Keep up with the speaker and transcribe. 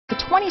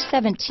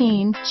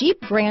2017 Jeep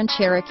Grand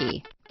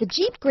Cherokee. The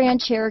Jeep Grand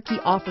Cherokee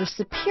offers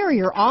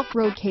superior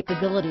off-road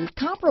capabilities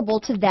comparable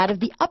to that of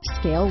the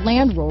upscale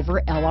Land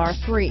Rover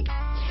LR3.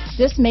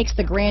 This makes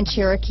the Grand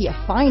Cherokee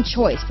a fine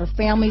choice for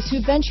families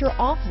who venture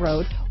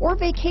off-road or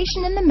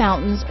vacation in the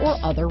mountains or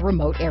other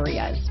remote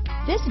areas.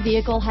 This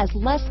vehicle has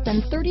less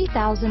than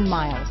 30,000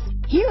 miles.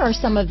 Here are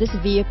some of this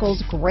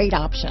vehicle's great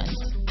options: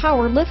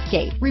 power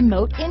liftgate,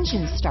 remote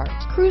engine start,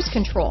 cruise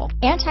control,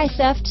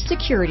 anti-theft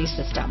security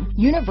system,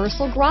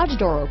 universal garage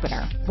door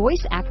opener,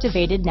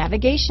 voice-activated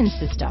navigation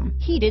system,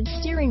 heated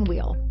steering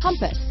wheel,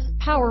 compass,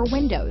 power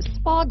windows,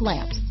 fog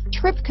lamps,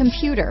 trip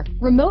computer,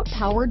 remote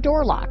power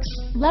door locks,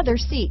 leather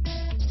seats,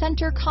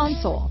 center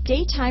console,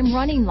 daytime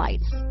running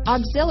lights,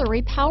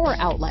 auxiliary power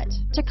outlet,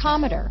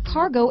 tachometer,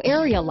 cargo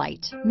area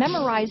light,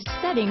 memorized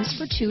settings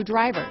for 2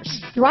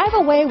 drivers. Drive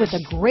away with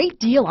a great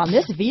deal on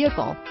this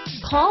vehicle.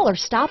 Call or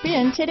stop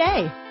in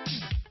today.